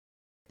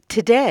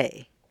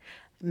Today,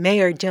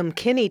 Mayor Jim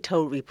Kenney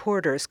told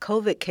reporters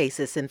COVID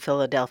cases in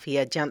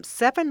Philadelphia jumped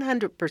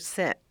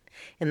 700%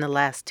 in the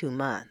last 2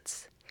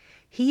 months.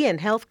 He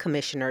and Health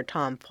Commissioner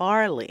Tom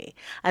Farley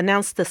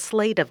announced a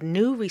slate of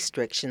new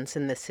restrictions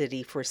in the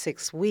city for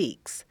 6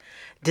 weeks,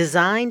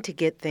 designed to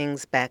get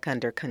things back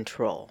under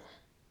control.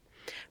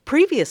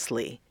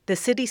 Previously, the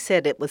city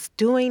said it was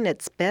doing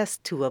its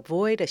best to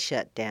avoid a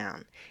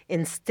shutdown,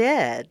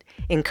 instead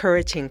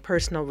encouraging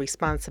personal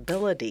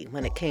responsibility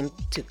when it came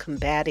to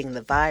combating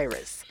the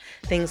virus,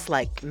 things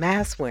like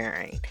mask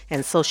wearing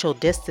and social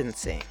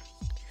distancing.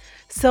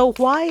 So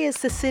why is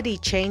the city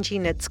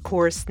changing its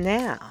course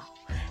now?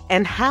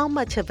 And how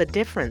much of a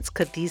difference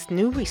could these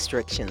new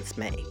restrictions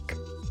make?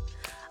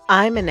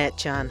 I'm Annette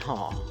John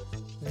Hall.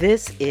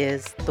 This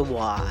is The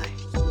Why.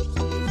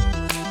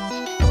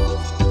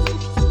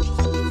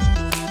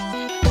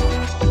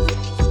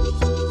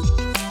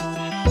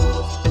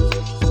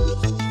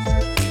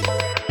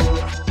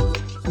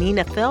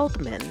 Nina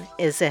Feldman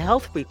is a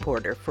health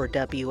reporter for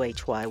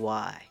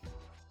WHYY.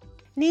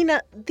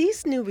 Nina,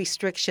 these new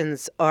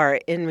restrictions are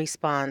in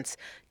response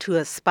to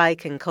a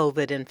spike in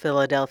COVID in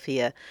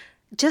Philadelphia.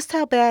 Just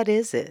how bad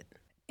is it?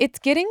 It's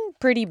getting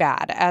pretty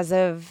bad. As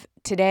of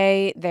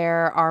today,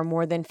 there are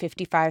more than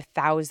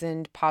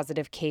 55,000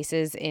 positive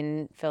cases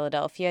in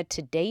Philadelphia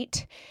to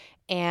date.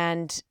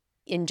 And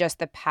in just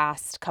the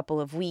past couple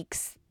of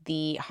weeks,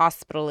 the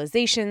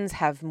hospitalizations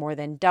have more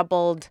than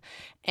doubled,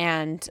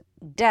 and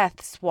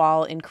deaths,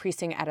 while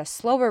increasing at a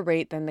slower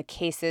rate than the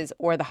cases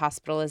or the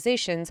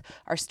hospitalizations,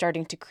 are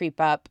starting to creep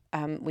up.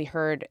 We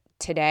heard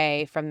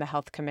today from the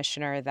health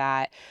commissioner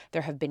that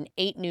there have been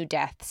 8 new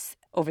deaths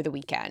over the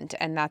weekend,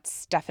 and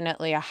that's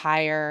definitely a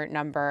higher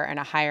number and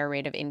a higher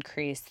rate of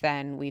increase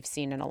than we've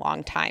seen in a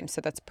long time.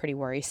 So that's pretty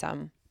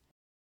worrisome.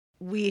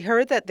 We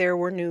heard that there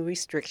were new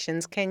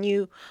restrictions. Can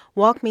you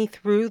walk me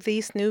through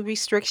these new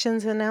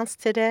restrictions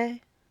announced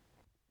today?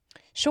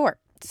 Sure.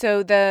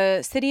 So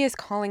the city is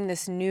calling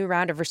this new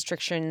round of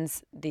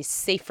restrictions the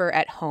Safer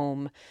at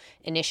Home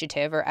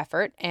initiative or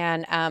effort,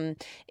 and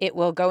it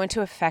will go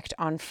into effect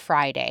on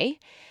Friday.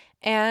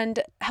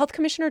 And Health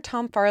Commissioner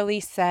Tom Farley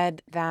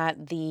said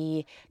that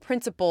the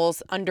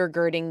principles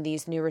undergirding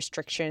these new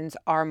restrictions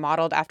are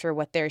modeled after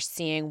what they're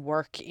seeing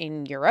work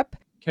in Europe.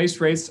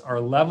 Case rates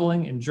are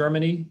leveling in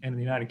Germany and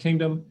the United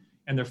Kingdom,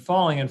 and they're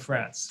falling in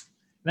France.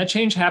 And that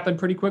change happened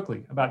pretty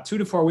quickly, about 2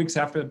 to 4 weeks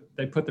after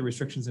they put the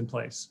restrictions in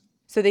place.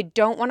 So they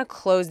don't want to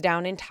close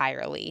down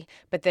entirely,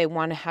 but they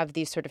want to have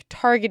these sort of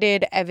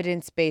targeted,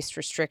 evidence-based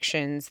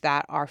restrictions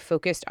that are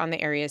focused on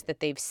the areas that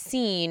they've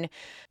seen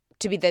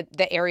to be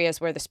the areas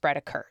where the spread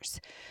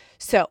occurs.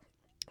 So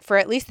for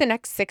at least the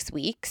next 6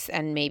 weeks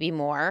and maybe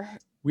more,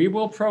 we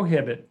will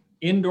prohibit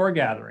indoor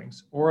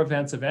gatherings or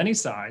events of any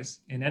size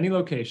in any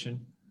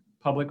location,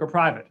 public or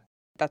private.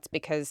 That's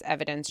because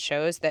evidence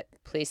shows that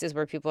places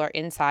where people are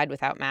inside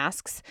without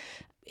masks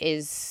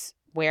is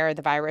where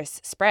the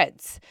virus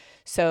spreads.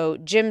 So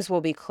gyms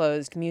will be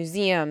closed,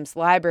 museums,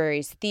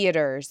 libraries,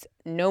 theaters,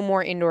 no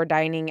more indoor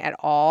dining at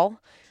all.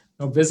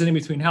 No visiting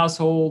between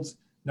households,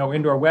 no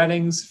indoor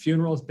weddings,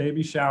 funerals,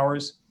 baby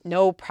showers.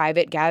 No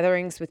private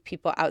gatherings with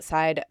people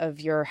outside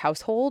of your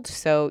household.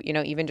 So,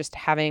 even just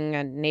having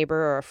a neighbor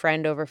or a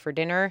friend over for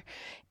dinner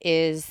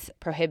is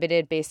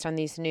prohibited based on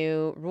these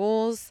new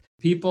rules.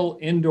 People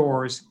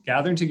indoors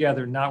gathering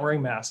together, not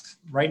wearing masks,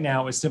 right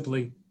now is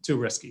simply too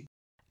risky.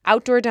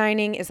 Outdoor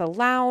dining is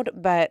allowed,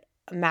 but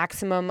a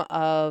maximum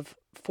of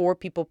 4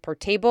 people per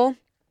table.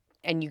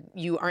 And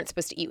you aren't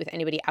supposed to eat with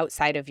anybody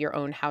outside of your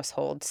own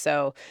household.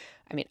 So,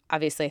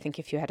 obviously, I think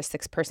if you had a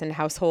 6-person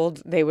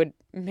household, they would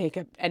make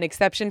an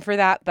exception for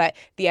that. But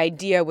the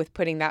idea with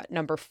putting that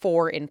number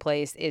 4 in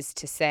place is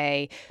to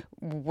say,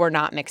 we're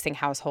not mixing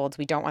households.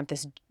 We don't want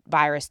this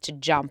virus to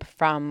jump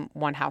from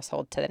one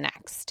household to the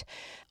next.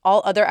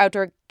 All other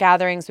outdoor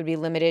gatherings would be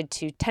limited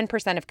to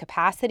 10% of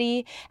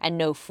capacity and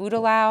no food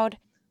allowed.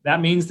 That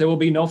means there will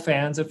be no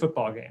fans at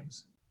football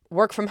games.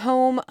 Work from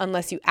home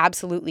unless you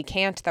absolutely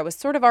can't. That was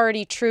sort of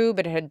already true,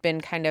 but it had been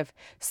kind of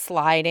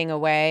sliding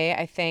away,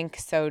 I think.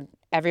 So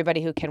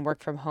everybody who can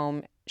work from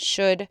home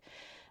should.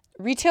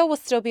 Retail will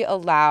still be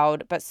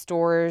allowed, but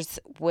stores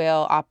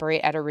will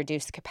operate at a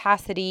reduced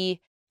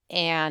capacity.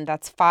 And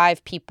that's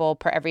 5 people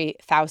per every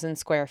 1,000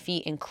 square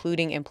feet,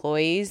 including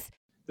employees.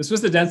 This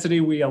was the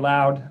density we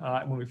allowed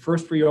when we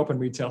first reopened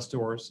retail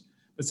stores.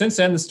 But since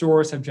then, the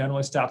stores have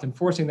generally stopped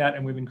enforcing that,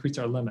 and we've increased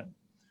our limit.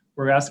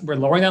 We're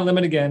lowering that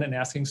limit again and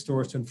asking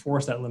stores to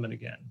enforce that limit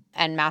again.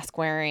 And mask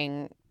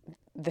wearing,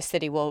 the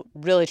city will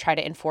really try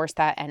to enforce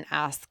that and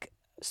ask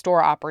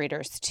store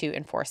operators to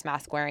enforce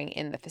mask wearing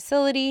in the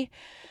facility.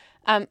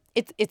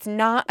 It's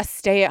not a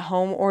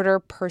stay-at-home order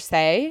per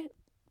se,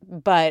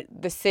 but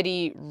the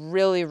city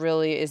really,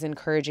 really is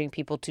encouraging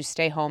people to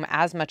stay home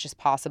as much as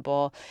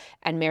possible.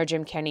 And Mayor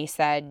Jim Kenney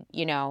said,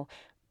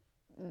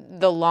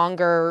 the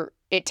longer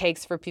it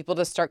takes for people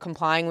to start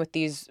complying with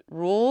these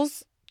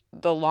rules,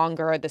 the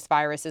longer this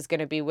virus is going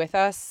to be with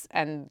us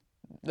and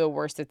the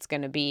worse it's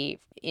going to be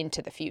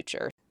into the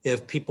future.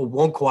 if people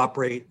won't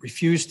cooperate,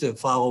 refuse to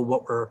follow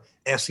what we're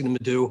asking them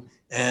to do,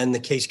 and the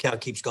case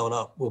count keeps going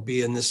up. We'll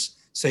be in this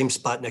same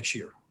spot next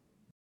year.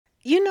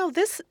 You know,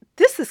 this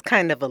is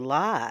kind of a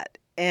lot,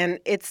 and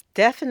it's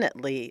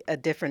definitely a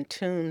different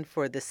tune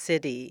for the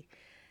city.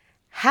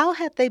 How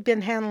had they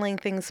been handling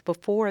things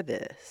before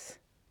this?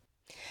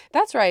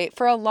 That's right.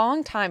 For a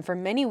long time, for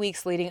many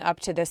weeks leading up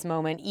to this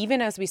moment,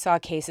 even as we saw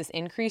cases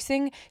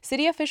increasing,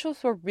 city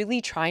officials were really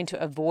trying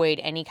to avoid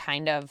any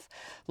kind of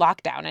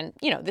lockdown.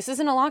 And, this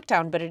isn't a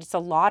lockdown, but it's a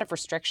lot of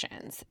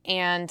restrictions.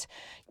 And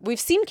we've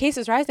seen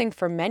cases rising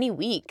for many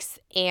weeks.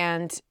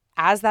 And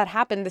as that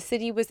happened, the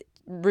city was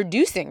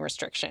reducing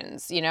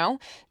restrictions,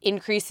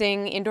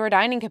 increasing indoor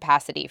dining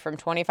capacity from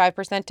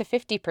 25% to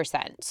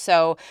 50%.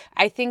 So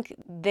I think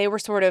they were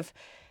sort of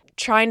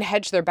trying to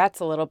hedge their bets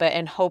a little bit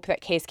and hope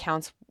that case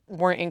counts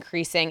weren't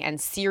increasing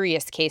and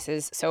serious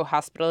cases, so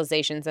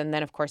hospitalizations and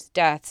then, of course,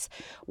 deaths,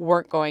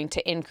 weren't going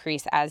to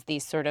increase as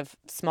these sort of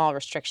small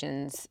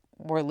restrictions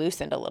were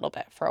loosened a little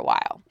bit for a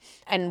while.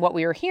 And what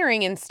we were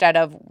hearing, instead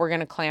of we're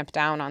going to clamp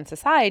down on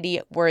society,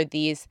 were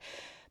these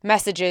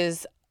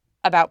messages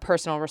about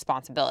personal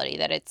responsibility,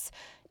 that it's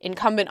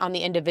incumbent on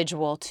the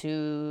individual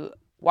to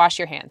wash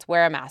your hands,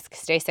 wear a mask,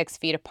 stay 6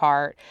 feet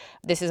apart.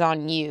 This is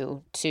on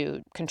you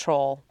to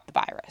control the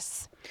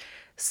virus.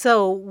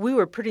 So we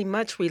were pretty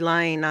much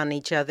relying on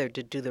each other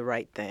to do the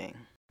right thing.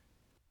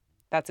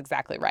 That's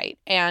exactly right.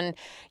 And,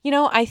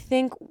 I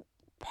think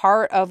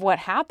part of what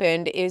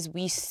happened is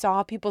we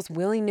saw people's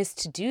willingness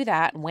to do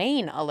that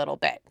wane a little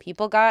bit.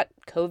 People got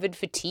COVID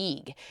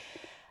fatigue.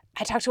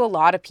 I talked to a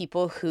lot of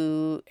people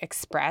who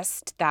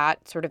expressed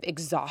that sort of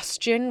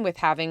exhaustion with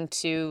having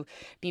to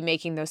be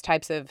making those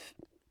types of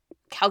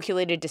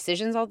calculated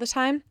decisions all the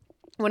time.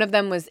 One of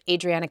them was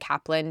Adriana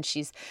Kaplan.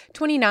 She's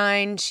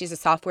 29. She's a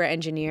software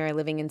engineer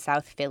living in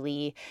South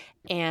Philly.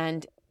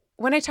 And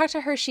when I talked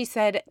to her, she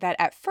said that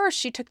at first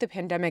she took the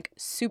pandemic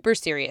super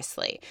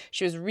seriously.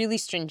 She was really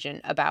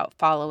stringent about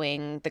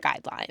following the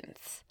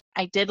guidelines.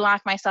 I did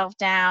lock myself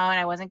down.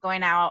 I wasn't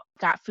going out,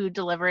 got food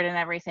delivered and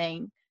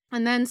everything.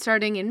 And then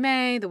starting in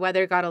May, the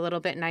weather got a little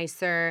bit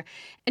nicer,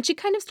 and she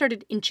kind of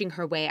started inching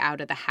her way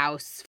out of the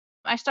house.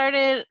 I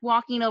started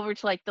walking over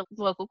to the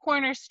local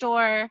corner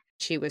store.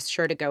 She was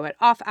sure to go at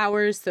off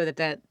hours so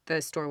that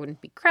the store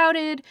wouldn't be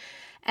crowded.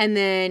 And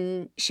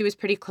then she was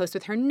pretty close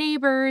with her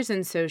neighbors,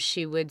 and so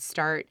she would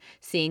start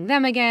seeing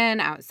them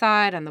again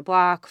outside on the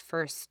block,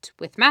 first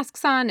with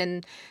masks on,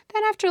 and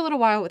then after a little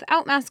while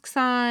without masks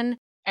on.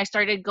 I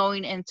started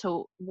going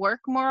into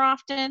work more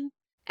often.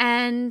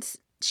 And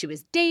she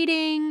was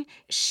dating.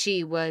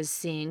 She was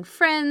seeing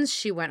friends.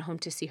 She went home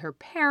to see her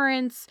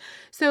parents.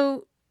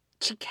 So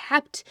she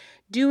kept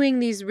doing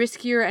these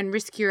riskier and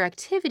riskier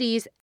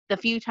activities. The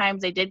few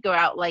times I did go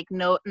out,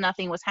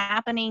 nothing was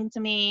happening to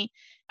me.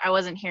 I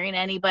wasn't hearing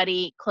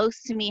anybody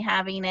close to me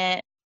having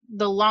it.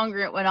 The longer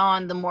it went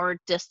on, the more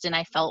distant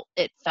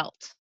it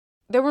felt.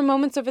 There were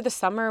moments over the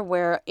summer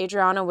where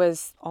Adriana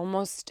was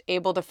almost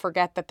able to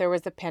forget that there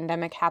was a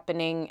pandemic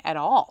happening at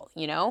all,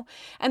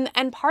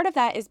 And part of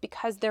that is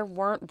because there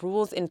weren't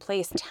rules in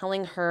place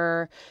telling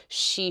her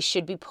she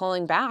should be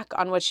pulling back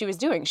on what she was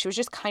doing. She was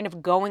just kind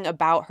of going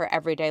about her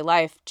everyday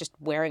life, just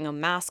wearing a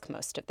mask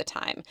most of the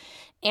time.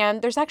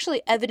 And there's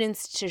actually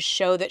evidence to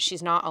show that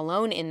she's not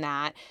alone in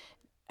that.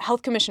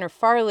 Health Commissioner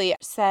Farley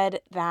said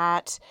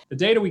that the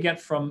data we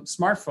get from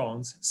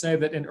smartphones say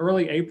that in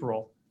early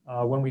April,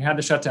 when we had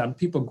the shutdown,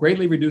 people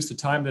greatly reduced the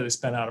time that they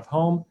spent out of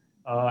home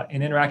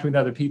and interacting with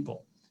other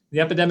people. The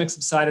epidemic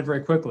subsided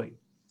very quickly,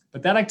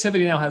 but that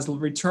activity now has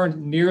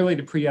returned nearly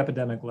to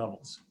pre-epidemic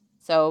levels.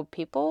 So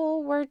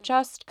people were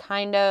just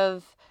kind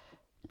of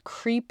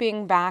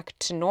creeping back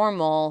to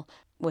normal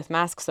with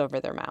masks over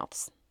their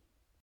mouths.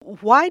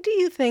 Why do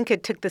you think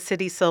it took the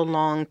city so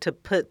long to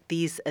put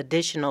these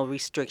additional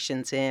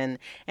restrictions in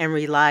and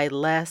rely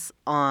less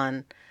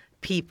on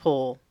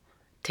people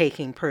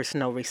taking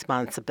personal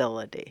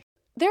responsibility?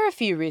 There are a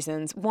few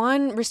reasons.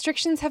 One,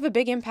 restrictions have a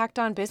big impact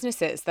on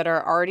businesses that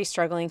are already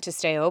struggling to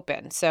stay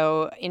open.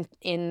 So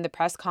in the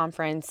press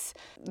conference,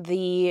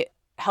 the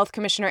health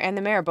commissioner and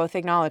the mayor both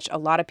acknowledged a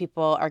lot of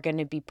people are going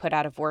to be put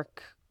out of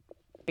work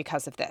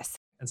because of this.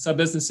 And some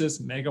businesses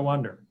may go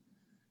under.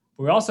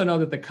 But we also know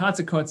that the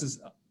consequences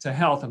to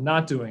health of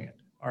not doing it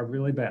are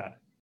really bad.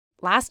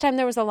 Last time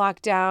there was a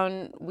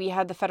lockdown, we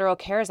had the Federal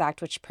CARES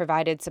Act, which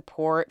provided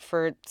support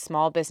for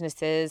small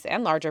businesses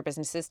and larger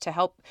businesses to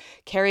help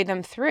carry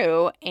them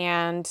through.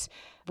 And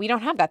we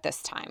don't have that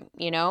this time.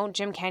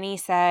 Jim Kenney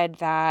said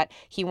that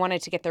he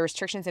wanted to get the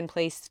restrictions in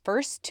place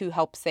first to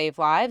help save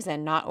lives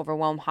and not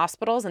overwhelm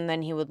hospitals. And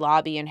then he would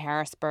lobby in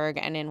Harrisburg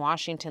and in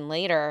Washington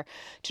later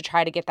to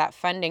try to get that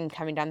funding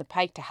coming down the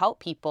pike to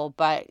help people.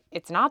 But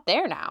it's not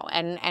there now.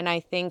 And I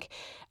think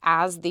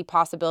as the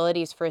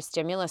possibilities for a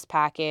stimulus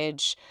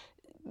package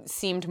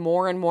seemed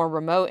more and more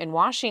remote in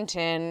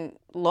Washington,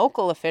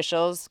 local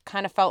officials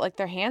kind of felt like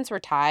their hands were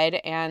tied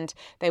and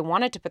they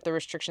wanted to put the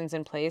restrictions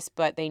in place,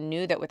 but they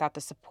knew that without the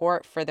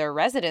support for their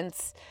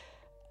residents,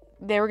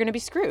 they were going to be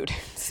screwed.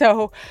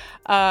 So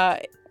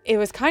it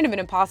was kind of an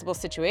impossible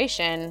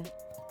situation.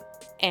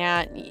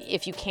 And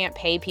if you can't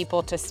pay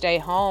people to stay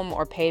home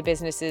or pay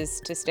businesses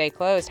to stay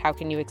closed, how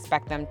can you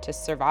expect them to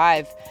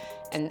survive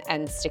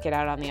and stick it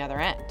out on the other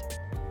end?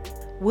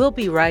 We'll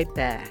be right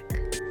back.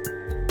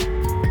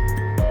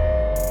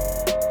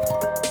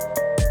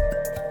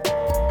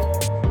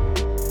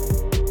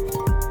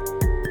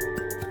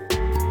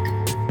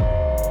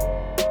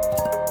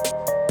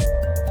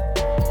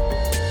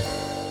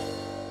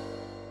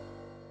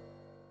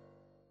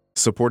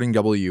 Supporting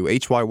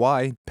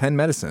WHYY, Penn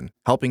Medicine,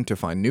 helping to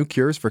find new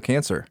cures for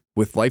cancer.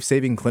 With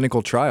life-saving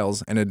clinical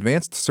trials and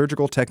advanced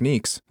surgical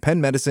techniques,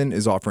 Penn Medicine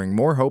is offering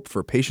more hope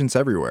for patients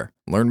everywhere.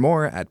 Learn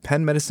more at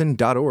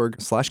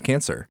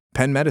pennmedicine.org/cancer.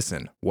 Penn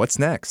Medicine, what's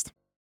next?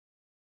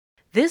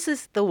 This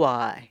is The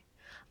Why.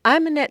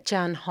 I'm Annette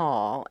John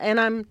Hall,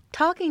 and I'm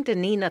talking to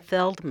Nina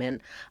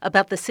Feldman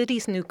about the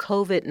city's new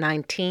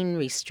COVID-19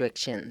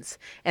 restrictions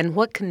and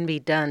what can be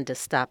done to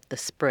stop the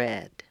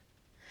spread.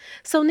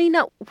 So,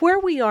 Nina, where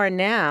we are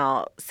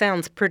now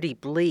sounds pretty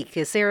bleak.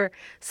 Is there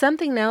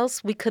something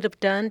else we could have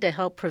done to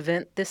help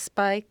prevent this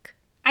spike?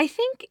 I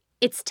think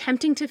it's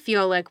tempting to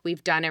feel like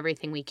we've done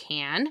everything we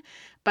can,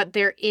 but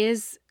there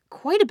is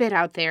quite a bit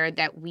out there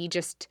that we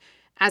just,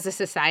 as a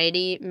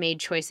society,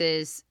 made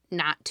choices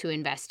not to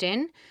invest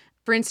in.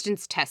 For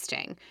instance,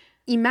 testing.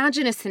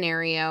 Imagine a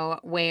scenario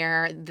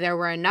where there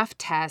were enough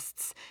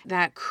tests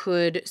that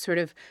could sort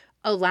of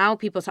allow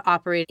people to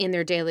operate in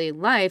their daily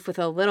life with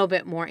a little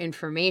bit more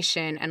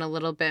information and a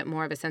little bit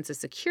more of a sense of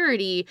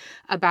security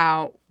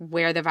about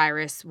where the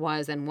virus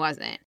was and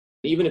wasn't.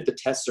 Even if the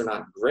tests are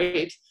not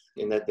great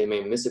in that they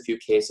may miss a few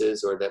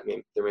cases or that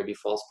there may be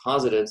false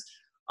positives,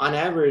 on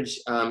average,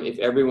 if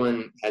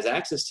everyone has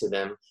access to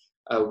them,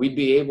 we'd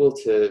be able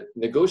to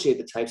negotiate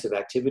the types of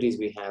activities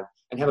we have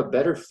and have a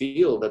better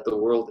feel that the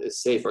world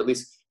is safe, or at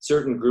least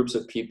certain groups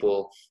of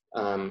people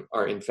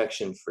are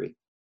infection-free.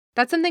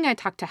 That's something I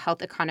talked to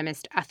health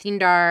economist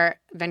Athindar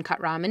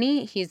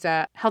Venkatramani. He's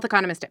a health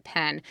economist at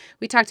Penn.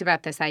 We talked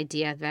about this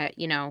idea that,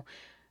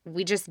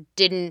 we just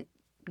didn't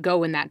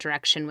go in that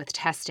direction with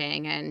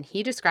testing, and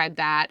he described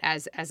that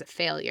as a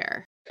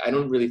failure. I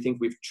don't really think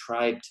we've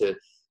tried to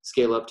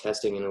scale up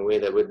testing in a way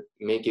that would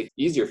make it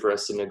easier for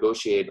us to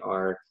negotiate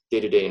our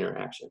day-to-day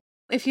interaction.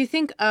 If you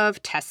think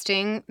of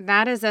testing,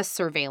 that is a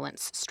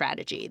surveillance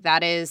strategy.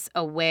 That is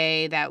a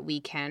way that we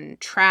can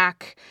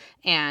track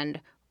and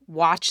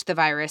watch the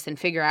virus and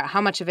figure out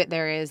how much of it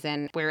there is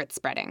and where it's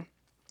spreading.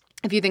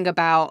 If you think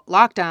about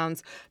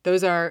lockdowns,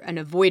 those are an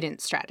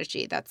avoidance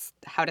strategy. That's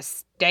how to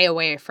stay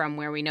away from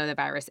where we know the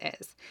virus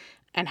is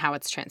and how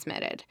it's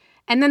transmitted.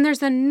 And then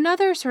there's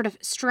another sort of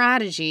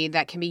strategy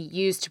that can be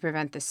used to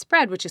prevent the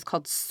spread, which is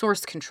called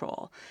source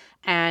control.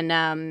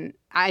 And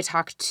I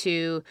talked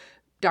to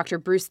Dr.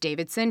 Bruce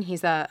Davidson.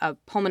 He's a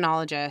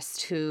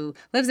pulmonologist who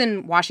lives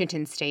in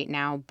Washington State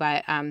now,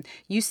 but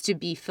used to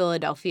be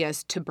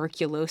Philadelphia's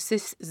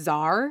tuberculosis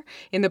czar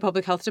in the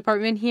public health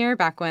department here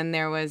back when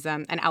there was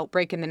an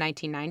outbreak in the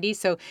 1990s.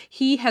 So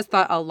he has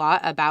thought a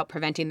lot about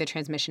preventing the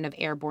transmission of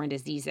airborne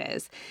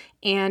diseases.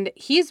 And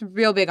he's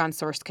real big on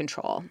source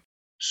control.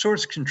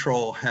 Source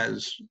control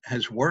has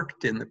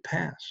worked in the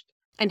past.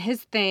 And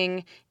his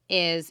thing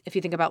is, if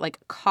you think about like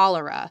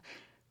cholera,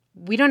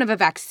 we don't have a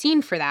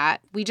vaccine for that.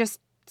 We just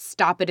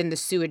stop it in the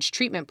sewage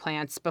treatment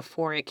plants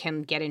before it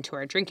can get into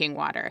our drinking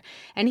water.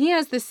 And he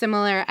has this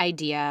similar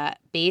idea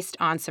based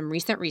on some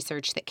recent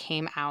research that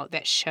came out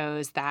that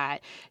shows that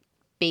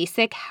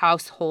basic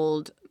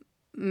household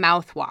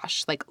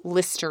mouthwash, like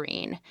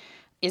Listerine,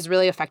 is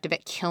really effective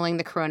at killing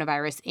the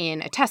coronavirus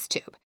in a test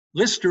tube.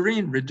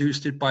 Listerine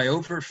reduced it by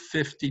over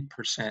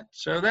 50%.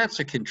 So that's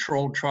a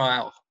controlled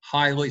trial,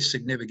 highly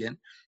significant,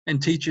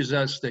 and teaches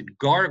us that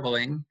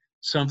gargling,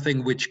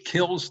 something which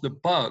kills the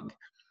bug,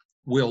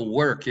 will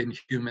work in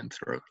human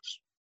throats.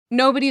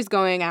 Nobody's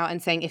going out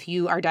and saying if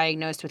you are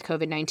diagnosed with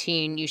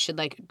COVID-19, you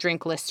should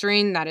drink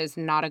Listerine. That is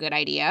not a good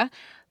idea.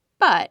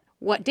 But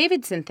what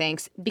Davidson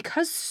thinks,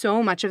 because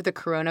so much of the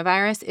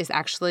coronavirus is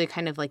actually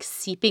kind of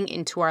seeping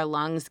into our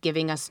lungs,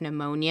 giving us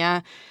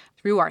pneumonia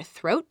through our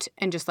throat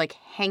and just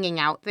hanging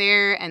out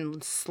there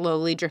and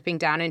slowly dripping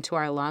down into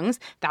our lungs,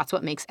 that's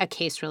what makes a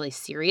case really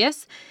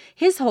serious.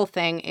 His whole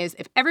thing is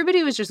if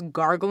everybody was just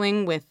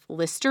gargling with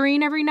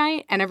Listerine every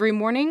night and every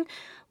morning,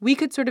 we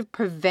could sort of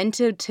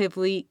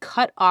preventatively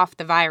cut off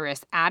the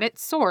virus at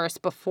its source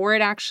before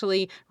it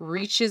actually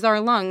reaches our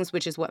lungs,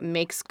 which is what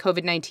makes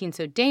COVID-19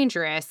 so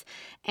dangerous.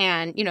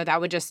 And,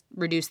 that would just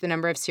reduce the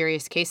number of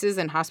serious cases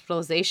and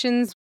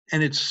hospitalizations.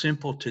 And it's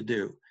simple to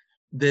do.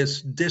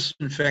 This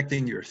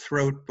disinfecting your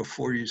throat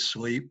before you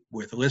sleep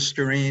with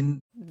Listerine.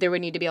 There would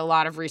need to be a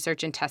lot of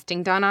research and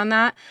testing done on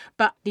that.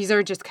 But these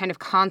are just kind of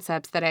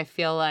concepts that I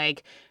feel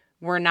like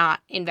we're not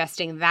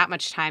investing that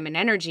much time and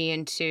energy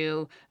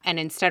into, and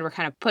instead we're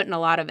kind of putting a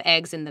lot of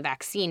eggs in the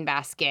vaccine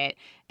basket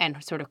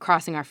and sort of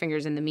crossing our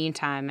fingers in the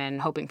meantime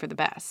and hoping for the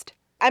best.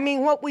 I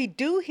mean, what we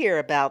do hear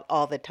about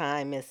all the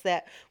time is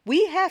that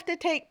we have to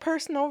take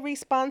personal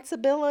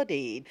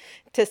responsibility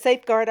to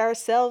safeguard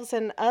ourselves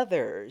and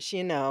others.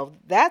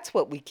 That's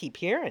what we keep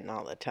hearing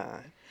all the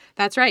time.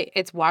 That's right.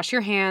 It's wash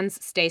your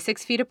hands, stay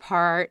 6 feet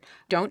apart,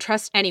 don't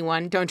trust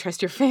anyone, don't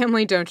trust your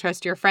family, don't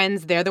trust your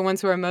friends. They're the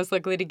ones who are most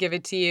likely to give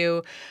it to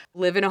you.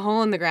 Live in a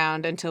hole in the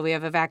ground until we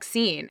have a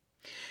vaccine.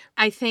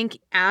 I think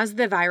as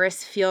the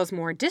virus feels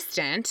more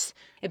distant,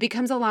 it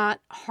becomes a lot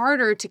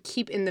harder to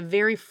keep in the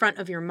very front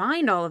of your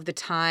mind all of the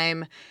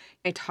time.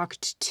 I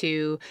talked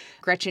to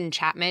Gretchen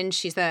Chapman.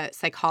 She's a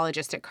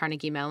psychologist at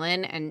Carnegie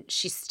Mellon, and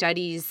she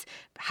studies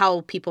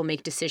how people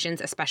make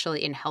decisions,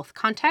 especially in health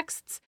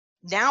contexts.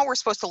 Now we're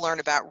supposed to learn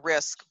about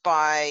risk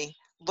by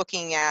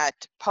looking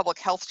at public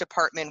health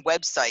department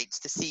websites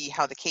to see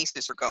how the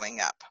cases are going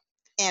up.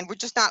 And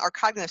our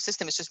cognitive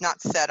system is just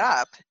not set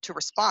up to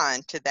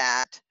respond to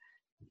that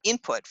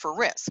input for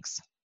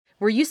risks.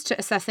 We're used to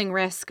assessing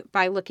risk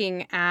by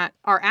looking at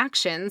our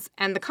actions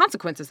and the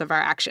consequences of our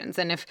actions.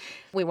 And if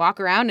we walk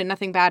around and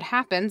nothing bad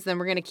happens, then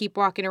we're going to keep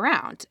walking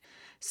around.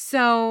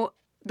 So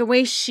the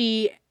way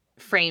she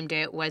framed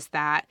it was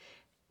that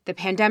the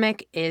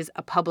pandemic is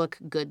a public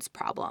goods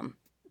problem.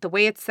 The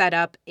way it's set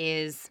up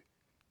is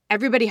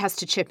everybody has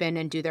to chip in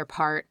and do their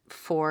part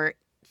for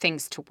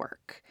things to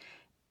work.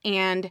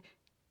 And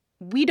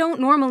we don't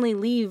normally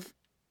leave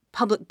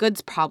public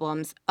goods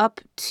problems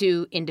up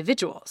to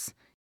individuals.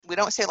 We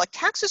don't say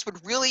taxes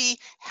would really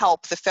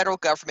help the federal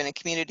government and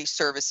community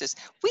services.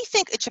 We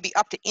think it should be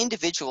up to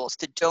individuals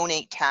to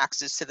donate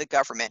taxes to the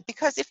government,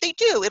 because if they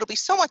do, it'll be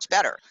so much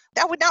better.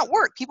 That would not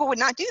work. People would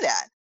not do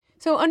that.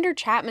 So under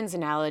Chapman's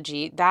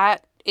analogy,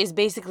 that is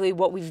basically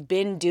what we've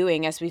been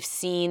doing as we've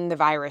seen the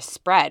virus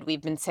spread.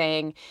 We've been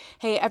saying,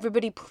 hey,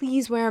 everybody,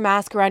 please wear a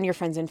mask around your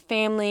friends and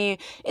family.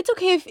 It's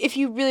okay if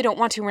you really don't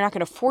want to. We're not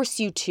going to force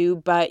you to,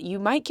 but you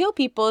might kill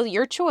people.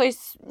 Your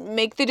choice.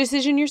 Make the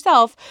decision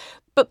yourself,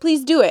 but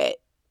please do it.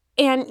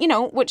 And,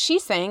 what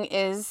she's saying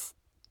is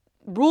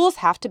rules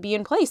have to be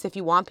in place if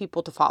you want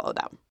people to follow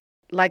them.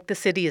 Like the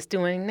city is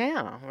doing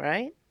now,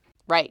 right?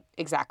 Right,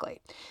 exactly.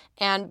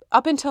 And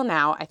up until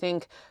now, I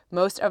think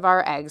most of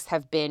our eggs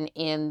have been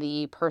in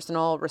the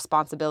personal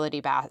responsibility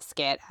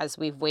basket as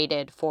we've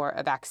waited for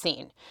a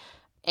vaccine.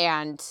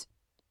 And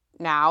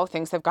now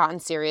things have gotten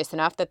serious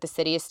enough that the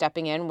city is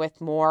stepping in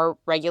with more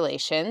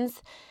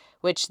regulations,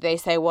 which they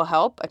say will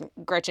help.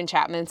 Gretchen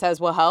Chapman says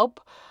will help.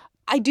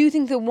 I do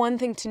think the one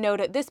thing to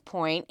note at this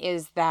point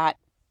is that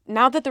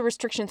now that the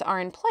restrictions are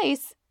in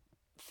place,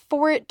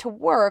 for it to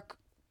work,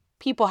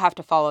 people have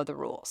to follow the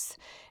rules.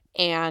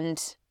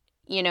 And,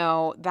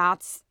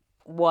 that's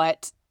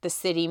what the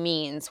city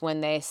means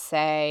when they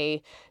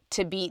say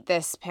to beat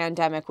this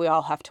pandemic, we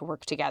all have to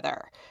work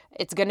together.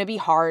 It's going to be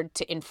hard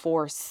to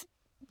enforce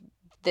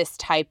this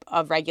type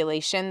of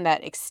regulation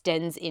that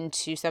extends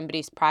into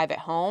somebody's private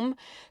home.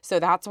 So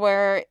that's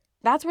where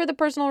the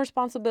personal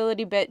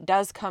responsibility bit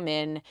does come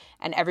in,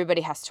 and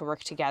everybody has to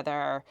work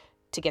together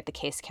to get the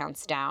case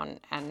counts down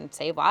and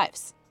save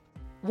lives.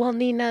 Well,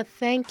 Nina,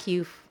 thank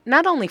you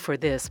not only for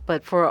this,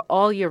 but for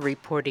all your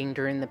reporting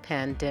during the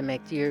pandemic.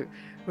 You're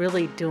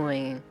really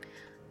doing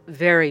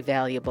very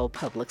valuable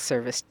public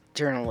service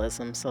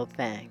journalism, so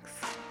thanks.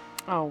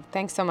 Oh,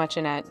 thanks so much,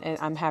 Annette.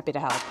 I'm happy to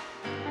help.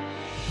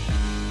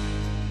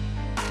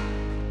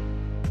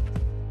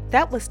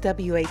 That was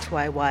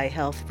WHYY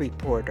health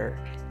reporter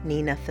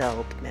Nina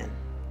Feldman.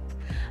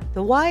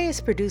 The Y is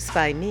produced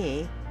by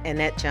me,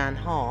 Annette John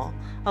Hall,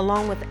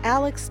 along with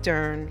Alex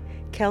Stern,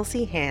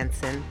 Kelsey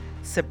Hansen,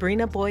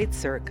 Sabrina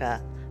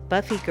Boyd-Circa,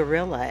 Buffy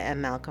Gorilla,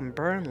 and Malcolm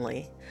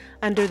Burnley,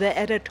 under the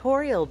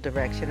editorial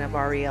direction of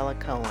Ariella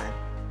Cohen.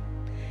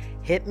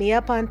 Hit me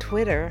up on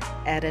Twitter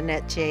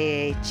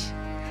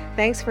 @AnnetteJH.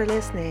 Thanks for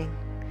listening.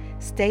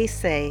 Stay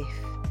safe,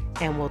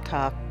 and we'll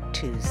talk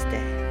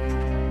Tuesday.